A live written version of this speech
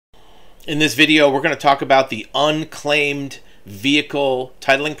In this video, we're going to talk about the unclaimed vehicle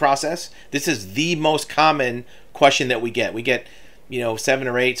titling process. This is the most common question that we get. We get, 7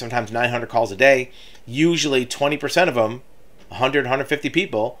 or 8, sometimes 900 calls a day. Usually 20% of them, 100, 150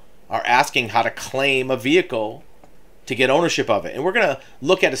 people, are asking how to claim a vehicle to get ownership of it. And we're going to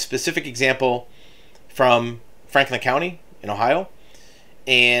look at a specific example from Franklin County in Ohio.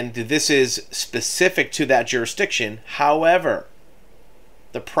 And this is specific to that jurisdiction. However,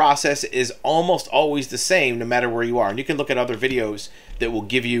 the process is almost always the same no matter where you are. And you can look at other videos that will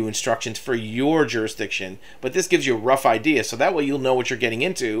give you instructions for your jurisdiction, but this gives you a rough idea, so that way you'll know what you're getting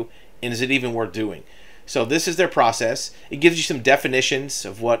into and is it even worth doing. So this is their process. It gives you some definitions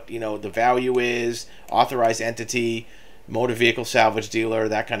of what the value is, authorized entity, motor vehicle salvage dealer,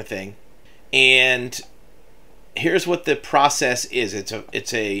 that kind of thing. And here's what the process is. It's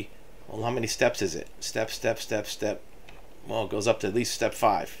a well, how many steps is it? Step. Well, it goes up to at least step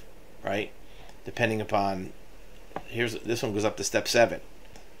 5, right? Depending upon, this one goes up to step 7.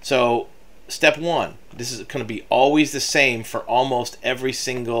 So step 1, this is going to be always the same for almost every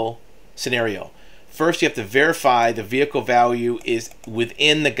single scenario. First, you have to verify the vehicle value is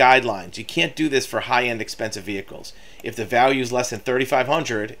within the guidelines. You can't do this for high-end expensive vehicles. If the value is less than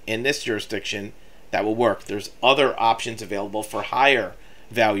 $3,500 in this jurisdiction, that will work. There's other options available for higher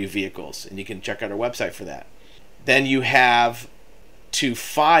value vehicles, and you can check out our website for that. Then you have to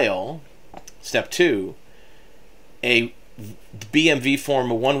file, step 2, a BMV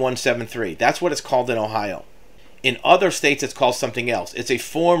form 1173. That's what it's called in Ohio. In other states, it's called something else. It's a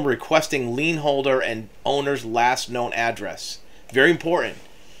form requesting lien holder and owner's last known address. Very important.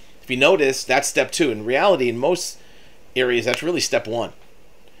 If you notice, that's step 2. In reality, in most areas, that's really step 1.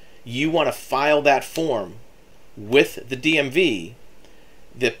 You want to file that form with the DMV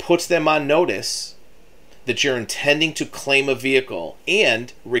that puts them on notice that you're intending to claim a vehicle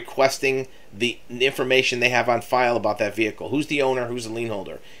and requesting the information they have on file about that vehicle. Who's the owner? Who's the lien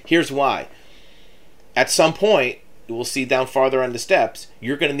holder? Here's why. At some point, we'll see down farther on the steps,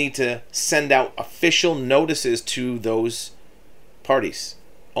 you're going to need to send out official notices to those parties,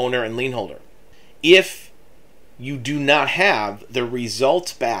 owner and lien holder. If you do not have the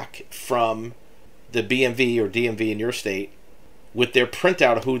results back from the BMV or DMV in your state with their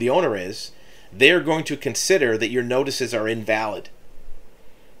printout of who the owner is, they're going to consider that your notices are invalid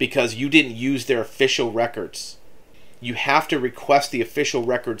because you didn't use their official records. You have to request the official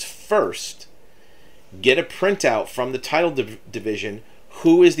records first, get a printout from the title division,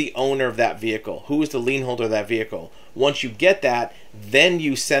 who is the owner of that vehicle, who is the lien holder of that vehicle. Once you get that, then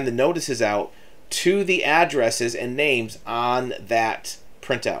you send the notices out to the addresses and names on that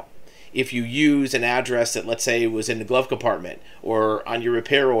printout. If you use an address that, let's say, was in the glove compartment or on your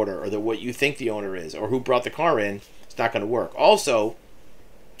repair order or what you think the owner is or who brought the car in, it's not going to work. Also,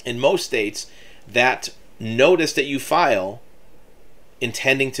 in most states, that notice that you file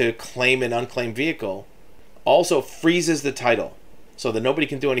intending to claim an unclaimed vehicle also freezes the title so that nobody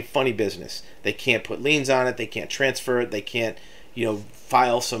can do any funny business. They can't put liens on it. They can't transfer it. They can't,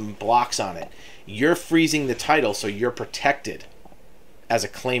 file some blocks on it. You're freezing the title so you're protected as a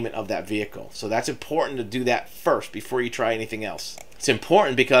claimant of that vehicle. So that's important to do that first before you try anything else. It's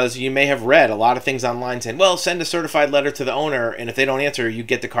important because you may have read a lot of things online saying, well, send a certified letter to the owner, and if they don't answer, you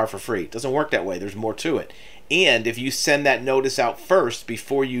get the car for free. It doesn't work that way. There's more to it. And if you send that notice out first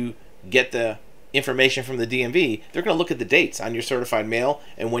before you get the information from the DMV, they're going to look at the dates on your certified mail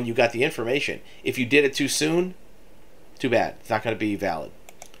and when you got the information. If you did it too soon, too bad. It's not going to be valid.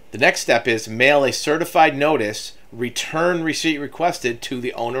 The next step is mail a certified notice, return receipt requested to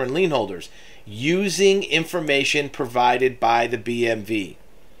the owner and lien holders using information provided by the BMV.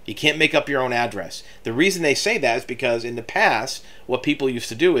 You can't make up your own address. The reason they say that is because in the past, what people used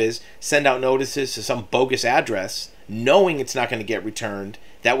to do is send out notices to some bogus address knowing it's not going to get returned.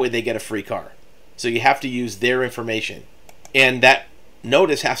 That way they get a free car. So you have to use their information. And that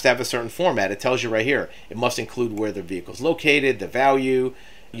notice has to have a certain format. It tells you right here. It must include where the vehicle is located, the value,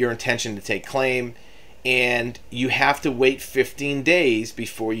 your intention to take claim, and you have to wait 15 days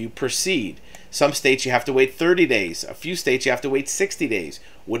before you proceed. Some states you have to wait 30 days. A few states you have to wait 60 days.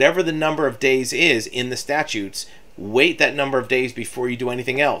 Whatever the number of days is in the statutes, wait that number of days before you do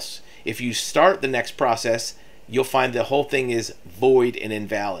anything else. If you start the next process, you'll find the whole thing is void and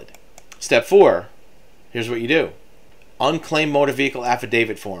invalid. Step 4, here's what you do. Unclaimed motor vehicle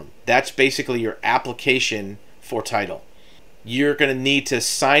affidavit form. That's basically your application for title. You're going to need to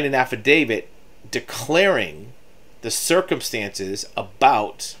sign an affidavit declaring the circumstances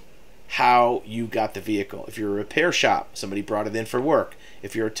about how you got the vehicle. If you're a repair shop, somebody brought it in for work.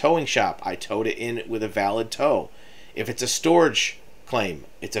 If you're a towing shop, I towed it in with a valid tow. If it's a storage claim.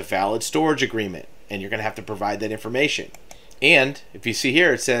 It's a valid storage agreement, and you're going to have to provide that information. And if you see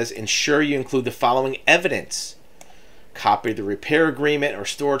here, it says ensure you include the following evidence: copy of the repair agreement or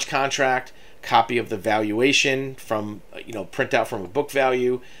storage contract, copy of the valuation from, print out from a book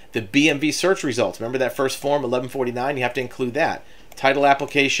value, the BMV search results. Remember that first form, 1149? You have to include that. Title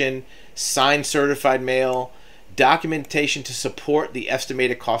application, signed certified mail, documentation to support the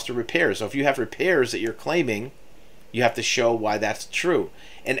estimated cost of repairs. So if you have repairs that you're claiming, you have to show why that's true.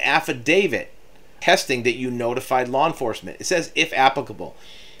 An affidavit testing that you notified law enforcement. It says if applicable.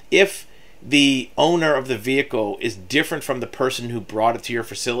 If the owner of the vehicle is different from the person who brought it to your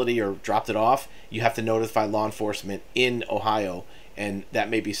facility or dropped it off, you have to notify law enforcement in Ohio, and that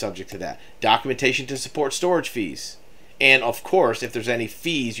may be subject to that. Documentation to support storage fees. And of course, if there's any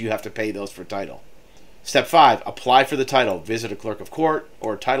fees, you have to pay those for title. Step 5, apply for the title. Visit a clerk of court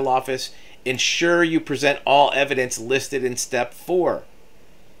or a title office. Ensure you present all evidence listed in step 4.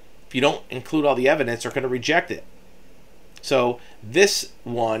 If you don't include all the evidence, they're going to reject it. So this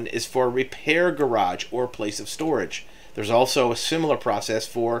one is for a repair garage or place of storage. There's also a similar process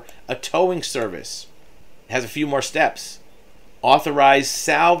for a towing service. It has a few more steps. Authorized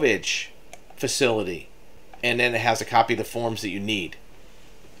salvage facility. And then it has a copy of the forms that you need.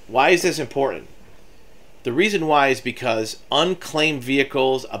 Why is this important? The reason why is because unclaimed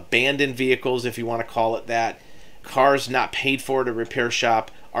vehicles, abandoned vehicles, if you want to call it that, cars not paid for at a repair shop,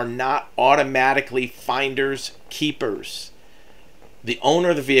 are not automatically finders keepers. The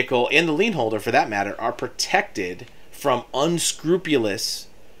owner of the vehicle and the lien holder, for that matter, are protected from unscrupulous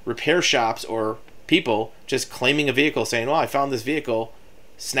repair shops or people just claiming a vehicle, saying, well, I found this vehicle,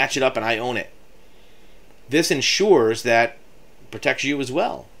 snatch it up and I own it. This ensures that protects you as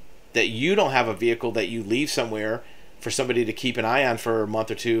well, that you don't have a vehicle that you leave somewhere for somebody to keep an eye on for a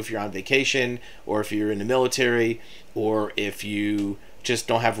month or two if you're on vacation, or if you're in the military, or if you just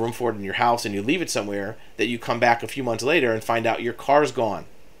don't have room for it in your house and you leave it somewhere, that you come back a few months later and find out your car's gone.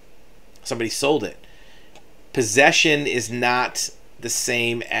 Somebody sold it. Possession is not the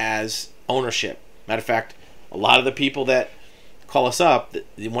same as ownership. Matter of fact, a lot of the people that call us up,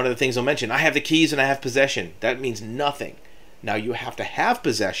 one of the things they'll mention, I have the keys and I have possession. That means nothing. Now, you have to have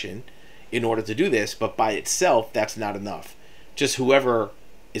possession in order to do this, but by itself, that's not enough. Just whoever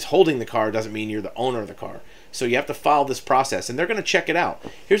is holding the car doesn't mean you're the owner of the car. So you have to follow this process, and they're going to check it out.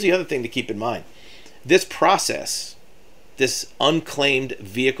 Here's the other thing to keep in mind. This process, this unclaimed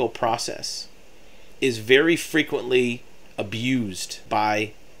vehicle process, is very frequently abused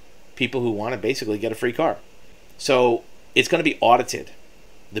by people who want to basically get a free car. So it's going to be audited.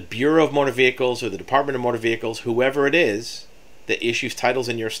 The Bureau of Motor Vehicles or the Department of Motor Vehicles, whoever it is that issues titles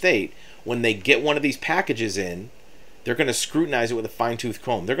in your state, when they get one of these packages in, they're going to scrutinize it with a fine-tooth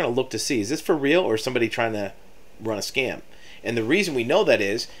comb. They're going to look to see, is this for real or is somebody trying to run a scam? And the reason we know that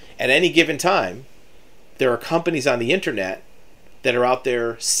is, at any given time, there are companies on the internet that are out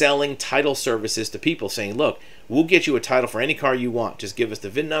there selling title services to people, saying, look, we'll get you a title for any car you want. Just give us the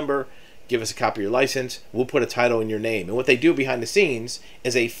VIN number, give us a copy of your license, we'll put a title in your name. And what they do behind the scenes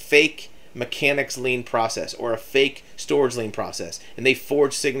is a fake mechanics lien process or a fake storage lien process. And they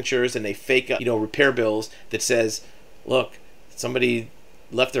forge signatures and they fake repair bills that says, look, somebody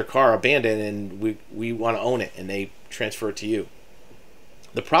left their car abandoned and we want to own it, and they transfer it to you.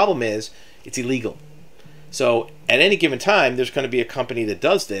 The problem is it's illegal. So at any given time, there's going to be a company that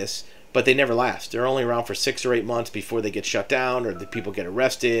does this, but they never last. They're only around for 6 or 8 months before they get shut down, or the people get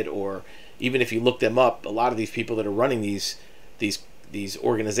arrested, or even if you look them up, a lot of these people that are running these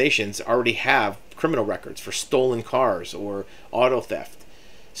organizations already have criminal records for stolen cars or auto theft.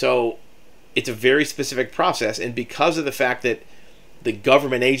 So it's a very specific process, and because of the fact that the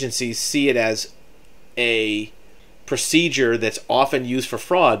government agencies see it as a procedure that's often used for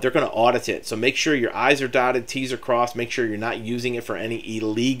fraud, they're going to audit it. So make sure your I's are dotted, T's are crossed, make sure you're not using it for any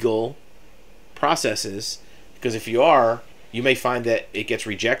illegal processes, because if you are, you may find that it gets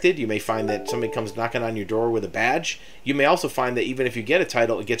rejected. You may find that somebody comes knocking on your door with a badge. You may also find that even if you get a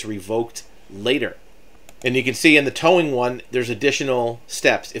title, it gets revoked later. And you can see in the towing one, there's additional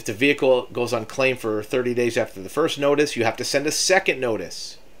steps. If the vehicle goes unclaimed for 30 days after the first notice, you have to send a second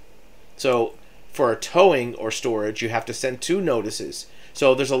notice. So for a towing or storage, you have to send 2 notices.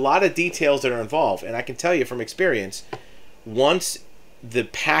 So there's a lot of details that are involved. And I can tell you from experience, once the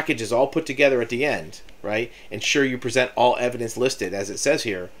package is all put together at the end, right, ensure you present all evidence listed, as it says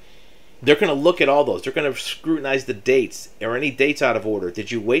here, they're going to look at all those. They're going to scrutinize the dates. Are any dates out of order?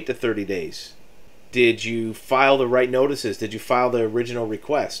 Did you wait the 30 days? Did you file the right notices? Did you file the original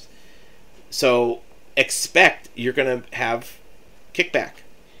request? So expect you're going to have kickback.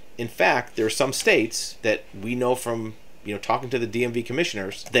 In fact, there are some states that we know from talking to the DMV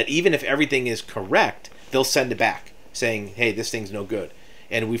commissioners, that even if everything is correct, they'll send it back saying, hey, this thing's no good.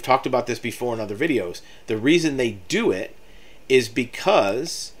 And we've talked about this before in other videos. The reason they do it is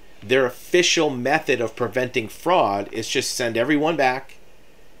because their official method of preventing fraud is just send everyone back,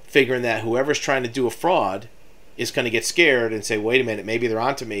 figuring that whoever's trying to do a fraud is going to get scared and say, wait a minute, maybe they're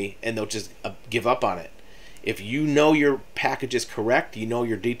onto me, and they'll just give up on it. If you know your package is correct, you know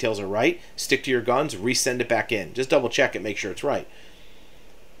your details are right, stick to your guns, resend it back in. Just double check it, make sure it's right.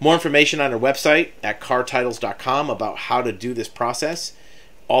 More information on our website at cartitles.com about how to do this process.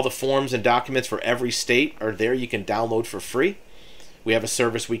 All the forms and documents for every state are there. You can download for free. We have a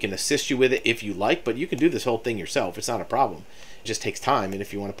service we can assist you with it if you like, but you can do this whole thing yourself. It's not a problem. It just takes time, and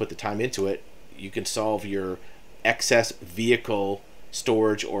if you want to put the time into it, you can solve your excess vehicle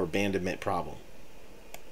storage or abandonment problem.